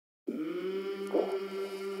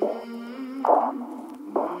I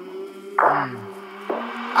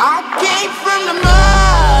came from the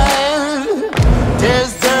mud,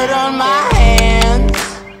 there's dirt on my hands.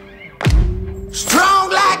 Strong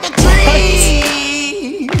like a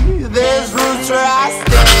tree, there's roots where I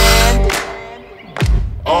stand.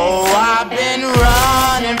 Oh, I've been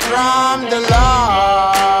running from the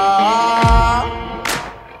law.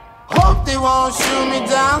 Hope they won't shoot me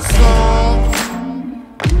down soon.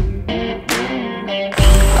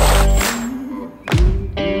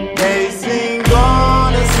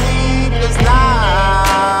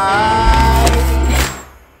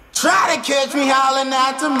 Try to catch me howling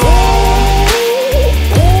at the moon.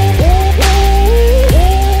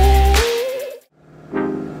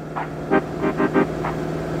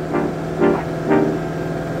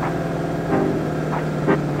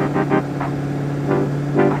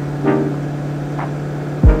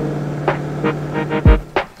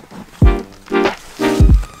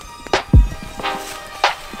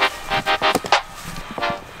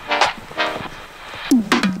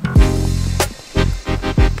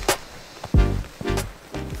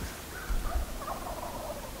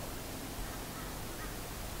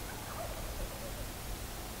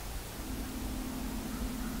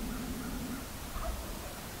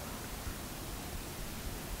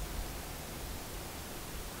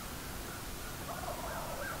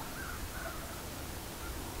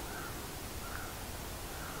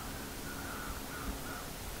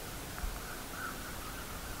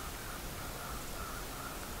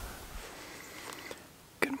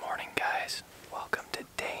 Welcome to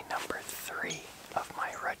day number 3 of my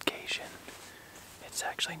RUTCATION. It's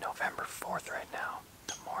actually November 4th right now,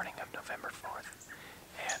 the morning of November 4th,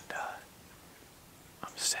 and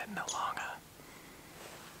I'm sitting along a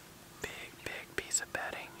big piece of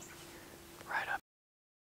bedding right up.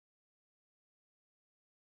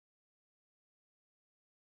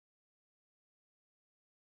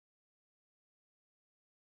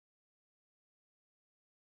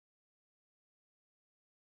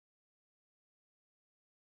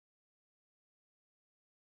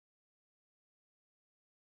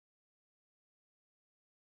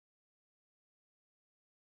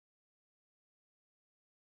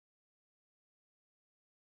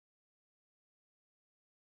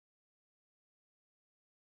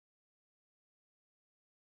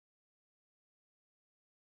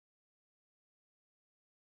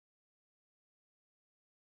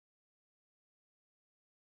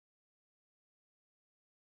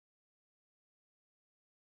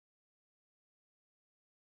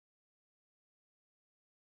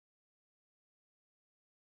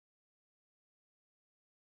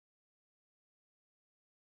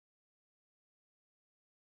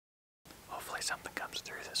 Hopefully something comes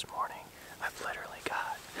through this morning. I've literally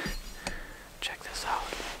got, check this out.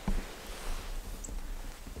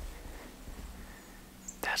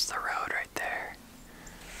 That's the road right there.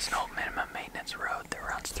 It's an old minimum maintenance road that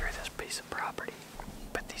runs through this piece of property.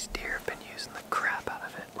 But these deer have been using the crap out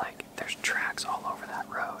of it. Like, there's tracks all over that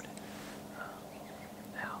road.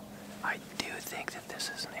 Now, I do think that this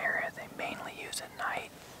is an area they mainly use at night.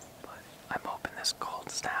 But I'm hoping this cold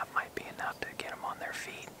snap might be enough to get them on their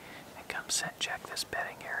feet. Come sit check this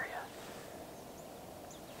bedding area.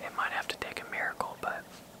 It might have to take a miracle, but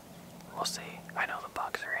we'll see. I know the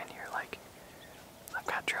bucks are in here. Like, I've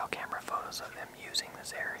got trail camera photos of them using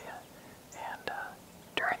this area, and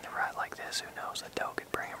during the rut like this, who knows, a doe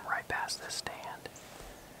could bring them right past this stand.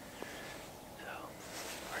 So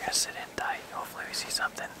we're gonna sit in tight. Hopefully we see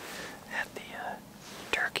something. That the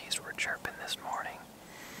turkeys were chirping this morning.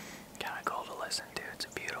 Kind of cool to listen to. It's a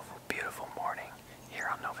beautiful morning here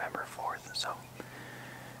on November 4th, so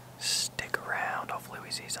stick around. Hopefully we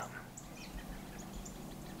see something.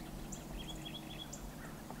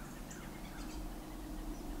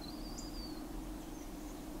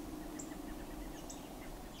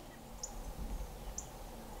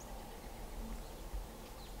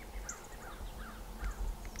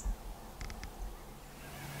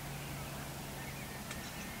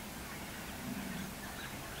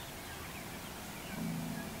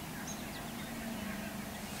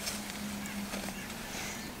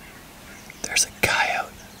 There's a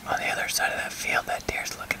coyote on the other side of that field that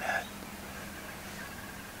deer's looking at.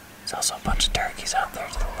 There's also a bunch of turkeys out there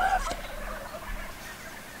to the left.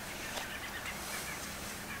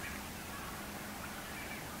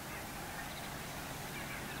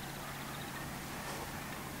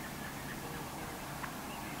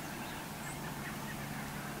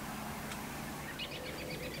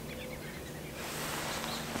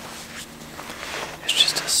 It's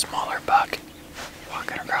just a smaller buck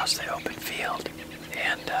walking across the open field,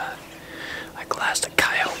 and I glassed a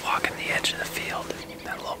coyote walking the edge of the field.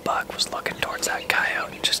 That little buck was was looking towards that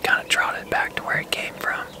coyote and just kind of trotted back to where he came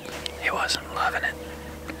from. He wasn't loving it.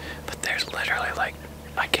 But there's literally like,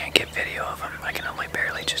 I can't get video of him. I can only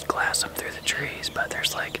barely just glass him through the trees, but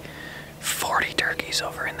there's like 40 turkeys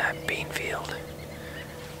over in that bean field.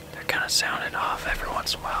 They're kind of sounding off every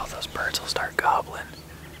once in a while. Those birds will start gobbling.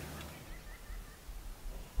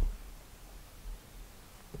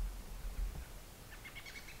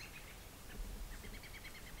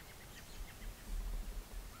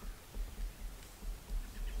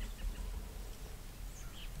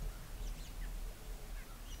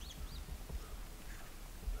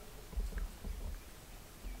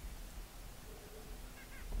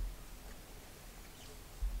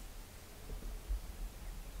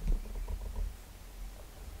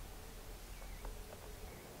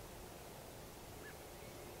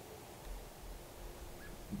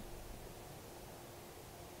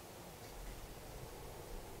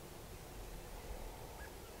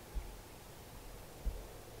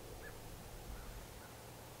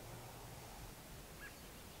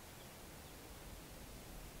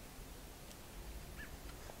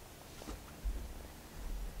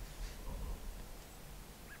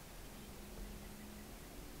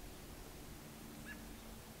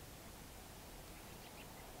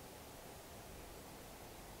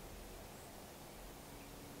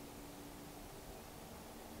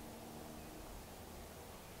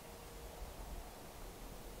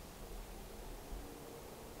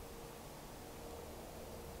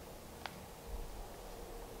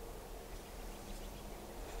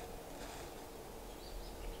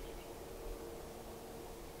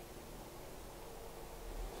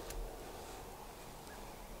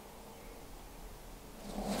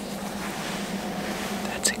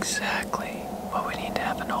 Exactly what we need to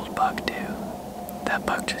have an old buck do. That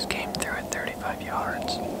buck just came through at 35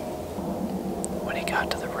 yards. When he got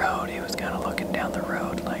to the road, he was kind of looking down the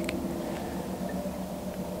road like, I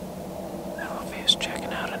don't know if he was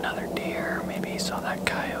checking out another deer, or maybe he saw that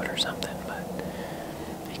coyote or something, but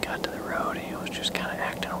he got to the road and he was just kind of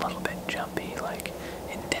acting a little bit jumpy, like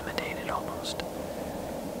intimidated almost.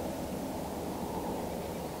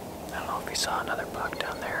 I don't know if he saw another buck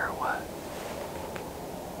down there or what.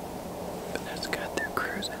 But that's good, they're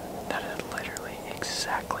cruising. That is literally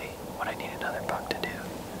exactly what I need another buck to do.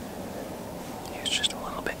 He was just a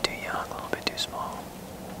little bit too young, a little bit too small.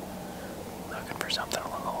 Looking for something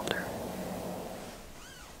a little older.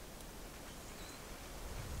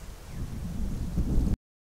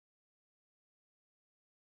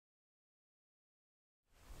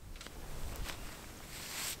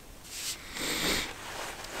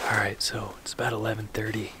 Alright, so it's about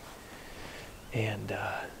 11:30 and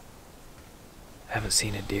I haven't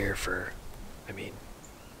seen a deer for,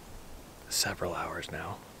 several hours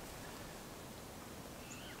now.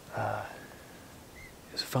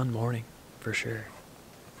 It was a fun morning, for sure.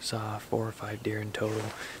 Saw 4 or 5 deer in total.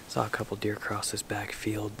 Saw a couple deer cross this back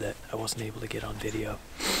field that I wasn't able to get on video.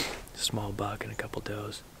 A small buck and a couple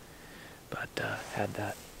does. But had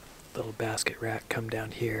that little basket rack come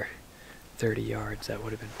down here, 30 yards. That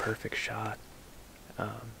would have been perfect shot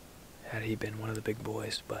had he been one of the big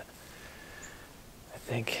boys. But I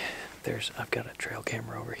think I've got a trail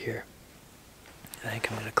camera over here. I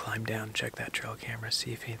think I'm going to climb down and check that trail camera,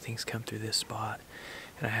 see if anything's come through this spot.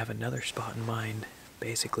 And I have another spot in mind,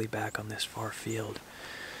 basically back on this far field.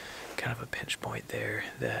 Kind of a pinch point there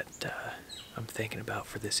that I'm thinking about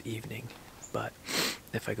for this evening. But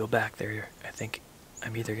if I go back there, I think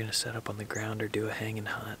I'm either going to set up on the ground or do a hang and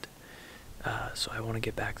hunt. So I want to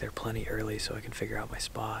get back there plenty early so I can figure out my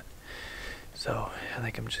spot. So I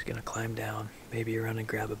think I'm just going to climb down, maybe run and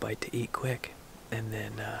grab a bite to eat quick, and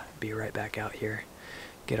then be right back out here,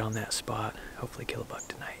 get on that spot, hopefully kill a buck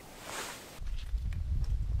tonight.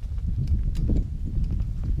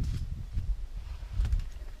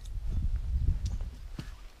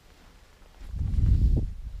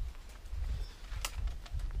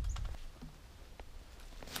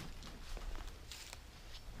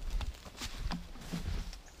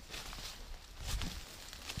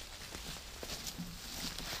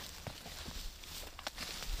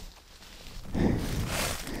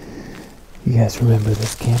 You guys remember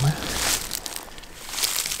this camera?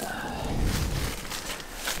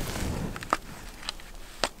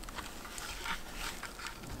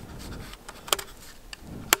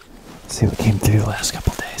 Let's see what came through the last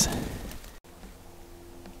couple days.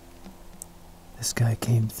 This guy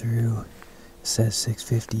came through, says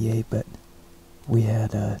 6:58, but we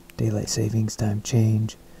had a daylight savings time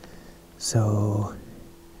change, so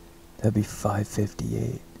that'd be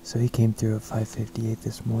 5:58. So he came through at 5:58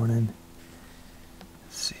 this morning.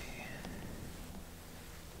 Let's see.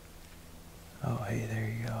 Oh, hey, there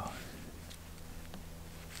you go.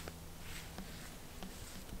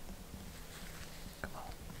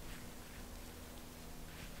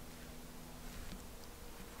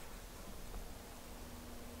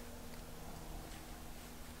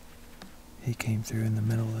 He came through in the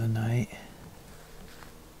middle of the night.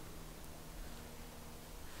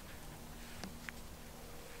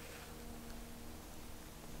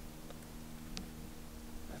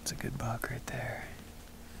 That's a good buck right there.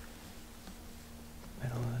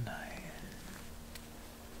 Middle of the night.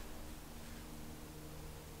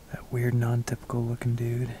 That weird non-typical looking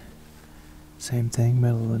dude. Same thing,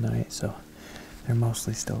 middle of the night, so they're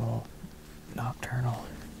mostly still all nocturnal.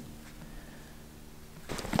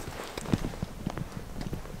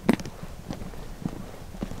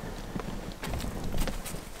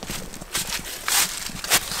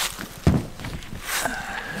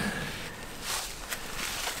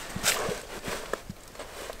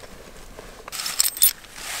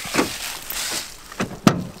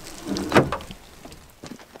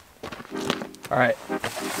 All right,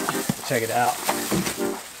 check it out.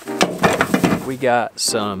 We got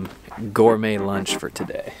some gourmet lunch for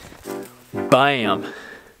today. Bam!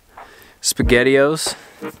 SpaghettiOs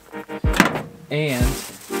and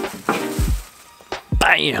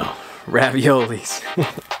bam! Raviolis.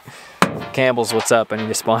 Campbell's, what's up? I need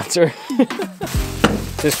a sponsor.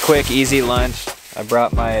 Just quick, easy lunch. I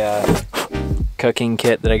brought my cooking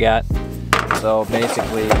kit that I got. So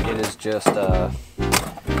basically, it is just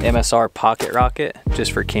MSR pocket rocket,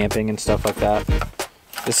 just for camping and stuff like that.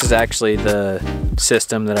 This is actually the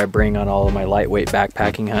system that I bring on all of my lightweight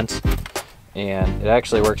backpacking hunts, and it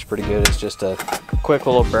actually works pretty good. It's just a quick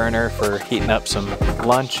little burner for heating up some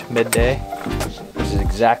lunch midday, which is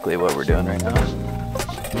exactly what we're doing right now.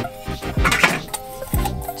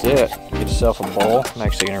 That's it. Get yourself a bowl. I'm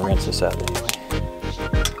actually gonna rinse this out anyway.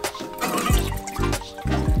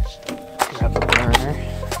 Grab the burner.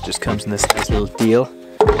 Just comes in this nice little deal.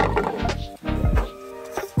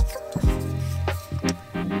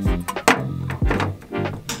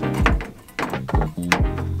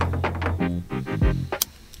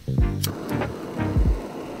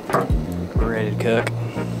 Cook.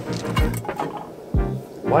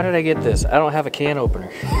 Why did I get this? I don't have a can opener.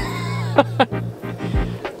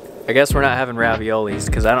 I guess we're not having raviolis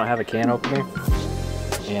because I don't have a can opener,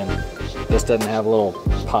 and this doesn't have a little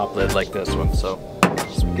pop lid like this one, so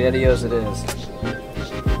SpaghettiOs it is.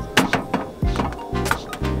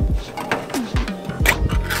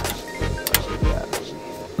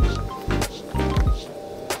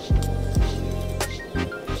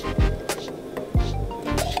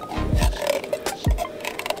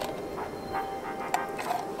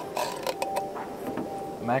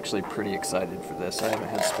 I'm actually pretty excited for this. I haven't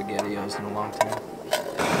had SpaghettiOs in a long time.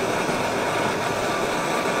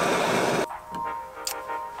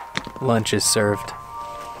 Lunch is served.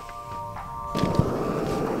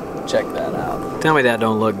 Check that out. Tell me that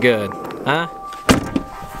don't look good, huh?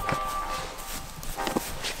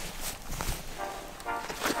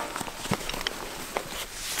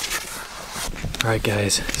 Alright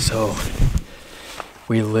guys, so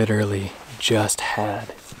we literally just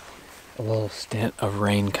had a little stint of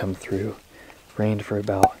rain come through. Rained for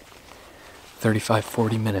about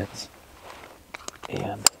 35-40 minutes,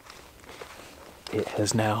 and it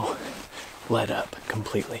has now let up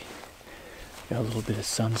completely. Got a little bit of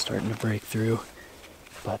sun starting to break through,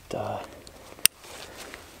 but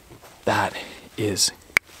that is,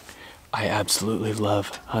 I absolutely love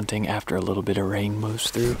hunting after a little bit of rain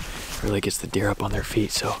moves through. Really gets the deer up on their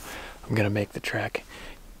feet, so I'm gonna make the trek,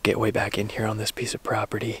 get way back in here on this piece of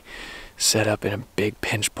property, set up in a big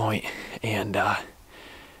pinch point, and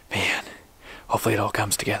man, hopefully it all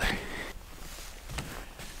comes together.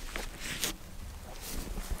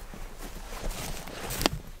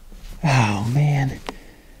 Oh man.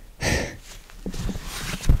 I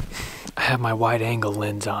have my wide angle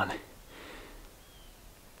lens on.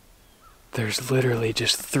 There's literally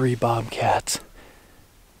just 3 bobcats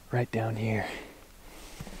right down here.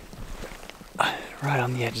 Right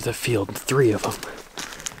on the edge of the field, 3 of them.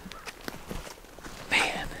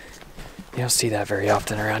 Man, you don't see that very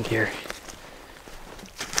often around here.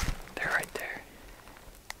 They're right there.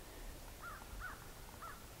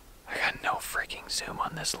 I got no freaking zoom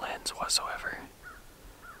on this lens whatsoever.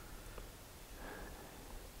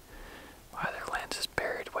 My other lens is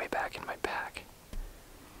buried way back in my pack.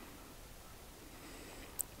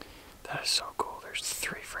 That is so cool. There's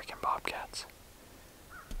 3 freaking bobcats.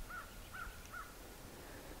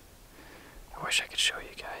 I wish I could show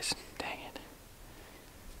you guys. Dang it.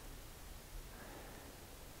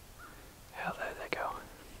 Yeah, there they go.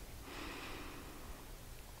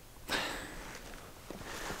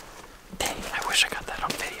 Dang, I wish I got that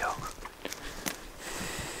on video.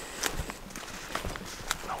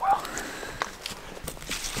 Oh well.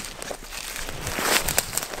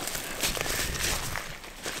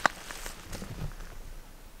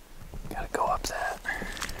 Gotta go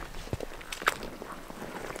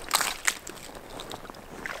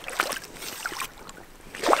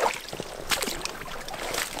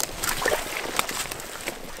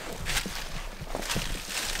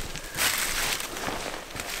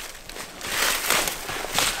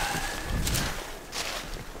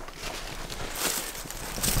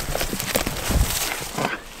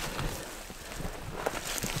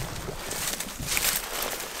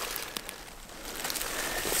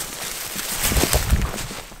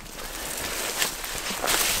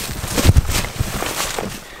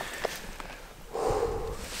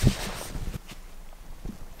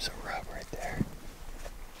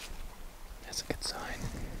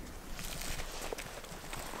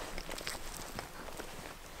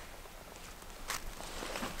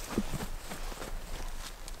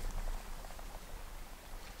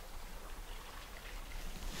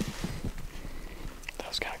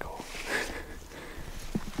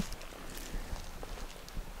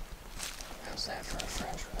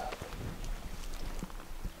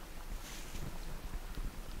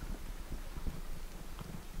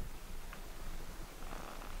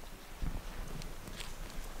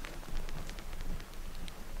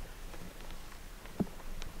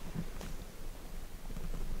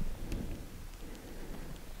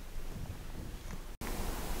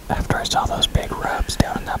after I saw those big RUBS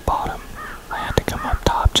down in that bottom, I had to come up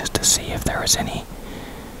top just to see if there was anything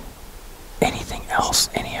else,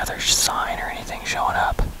 any other sign or anything showing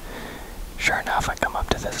up. Sure enough, I come up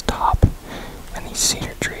to this top, and these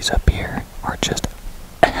cedar trees up here are just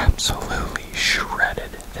absolutely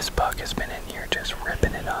shredded. This buck has been in here just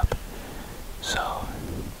ripping it up. So,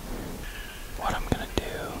 what I'm gonna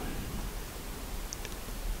do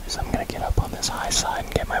is I'm gonna get up on this high side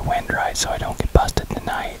and get my wind right so I don't get busted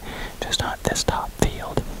tonight, just on this top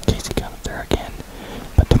field, in case he comes through again.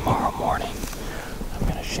 But tomorrow morning, I'm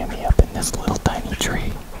gonna shimmy up in this little tiny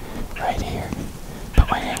tree right here, put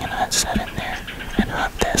my hanging hunt set in there, and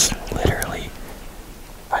hunt this literally.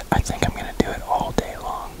 I think I'm gonna do it all day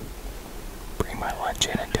long. Bring my lunch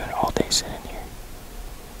in and do it all day sitting here.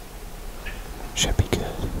 Should be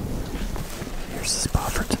good. Here's the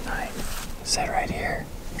spot for tonight. Sit right here.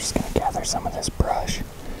 I'm just gonna gather some of this brush,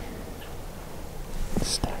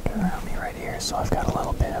 stack it around me right here, so I've got a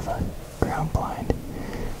little bit of a ground blind.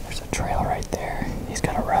 There's a trail right there. He's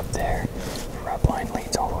got a rub there. The rub line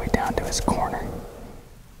leads all the way down to his corner.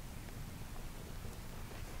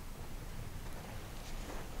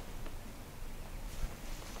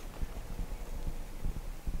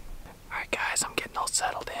 Alright guys, I'm getting all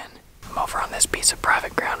settled in. I'm over on this piece of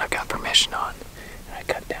private ground I've got permission on. And I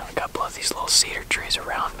cut down a couple of these little cedar trees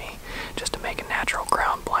around me just to make a natural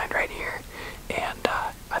ground blind right here. And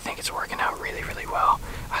I think it's working out really, really well.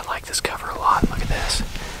 I like this cover a lot. Look at this.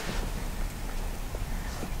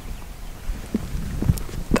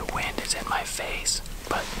 The wind is in my face,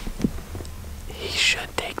 but he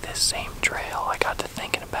should take this same trail. I got to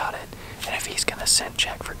thinking about it, and if he's gonna scent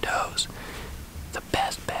check for does, the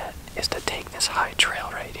best bet is to take this high trail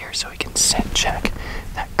right here so he can scent check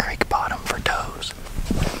that creek bottom for does.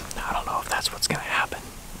 Now, I don't know if that's what's gonna happen,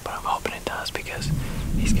 but I'm hoping it does because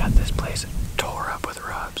he's got this place tore up with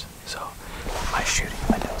RUBS. So my shooting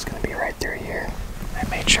window is gonna be right through here. I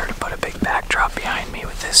made sure to put a big backdrop behind me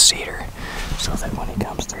with this cedar so that when he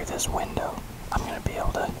comes through this window, I'm gonna be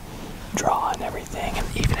able to draw and everything, and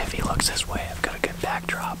even if he looks this way, I've got a good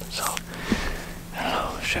backdrop. So I don't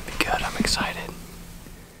know, it should be good. I'm excited.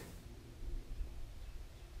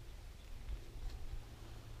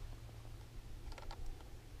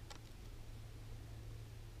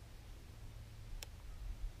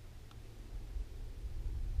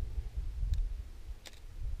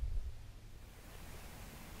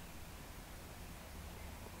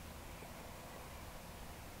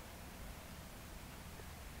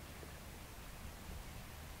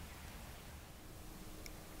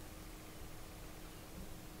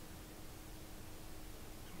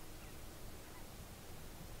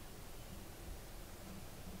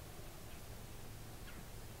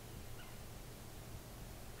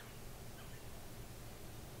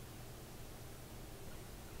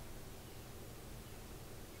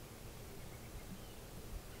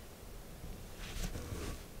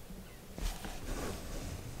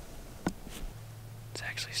 It's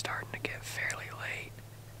actually starting to get fairly late.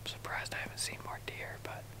 I'm surprised I haven't seen more deer,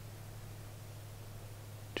 but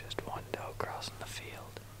just one doe crossing the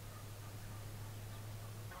field.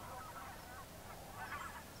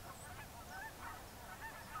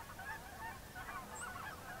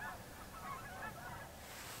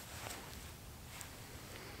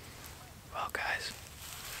 Well guys,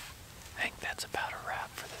 I think that's about a wrap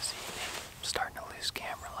for this evening. I'm starting to lose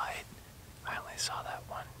camera light. I only saw that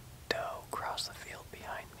one doe cross the field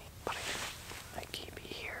behind me, but I keep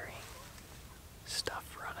hearing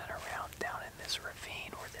stuff running around down in this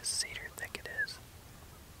ravine where this cedar thicket is.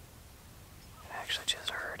 I actually just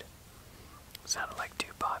heard it sounded like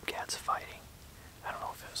two bobcats fighting. I don't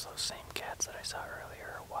know if it was those same cats that I saw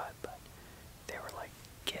earlier or what, but they were like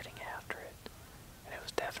getting after it, and it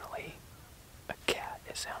was definitely a cat.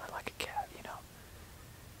 It sounded like a cat, you know,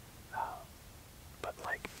 but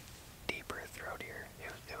like deeper, throatier.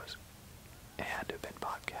 It had to have been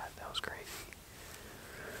bobcat. That was crazy.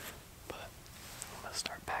 But I'm gonna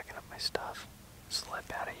start packing up my stuff,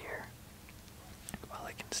 slip out of here while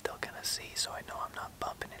I can still kind of see, so I know I'm not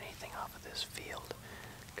bumping anything off of this field,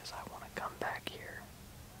 because I want to come back here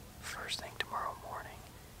first thing tomorrow morning,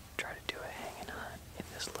 try to do a hanging hunt in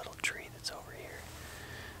this little tree that's over here.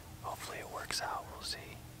 Hopefully it works out, we'll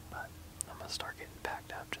see, but I'm gonna start getting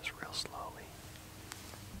packed up just real slowly.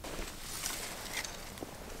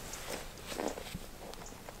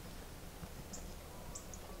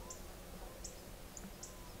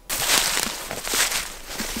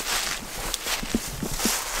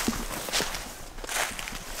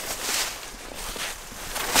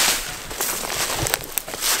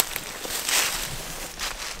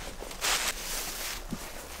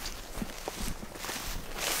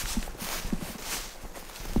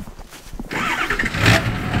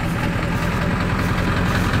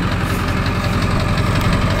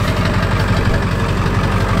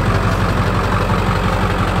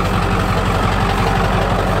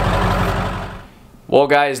 Well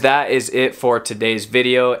guys, that is it for today's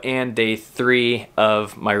video and day 3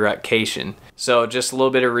 of my RUTCATION. So just a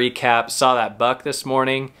little bit of recap. Saw that buck this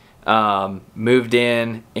morning, moved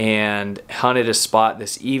in and hunted a spot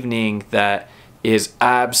this evening that is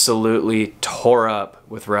absolutely tore up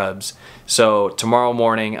with rubs. So tomorrow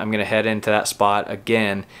morning I'm gonna head into that spot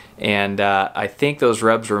again, and I think those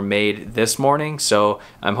rubs were made this morning, so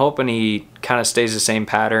I'm hoping he kind of stays the same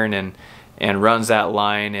pattern and runs that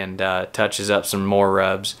line and touches up some more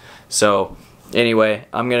rubs. So anyway,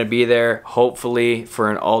 I'm gonna be there hopefully for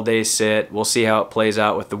an all-day sit. We'll see how it plays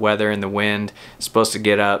out with the weather and the wind. It's supposed to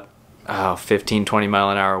get up 15-20 mile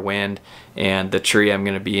an hour wind, and the tree I'm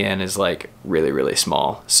gonna be in is like really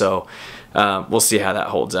small, so we'll see how that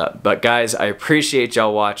holds up. But guys, I appreciate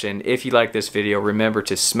y'all watching. If you like this video, remember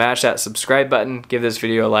to smash that subscribe button, give this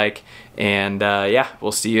video a like, and yeah,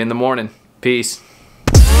 we'll see you in the morning. Peace.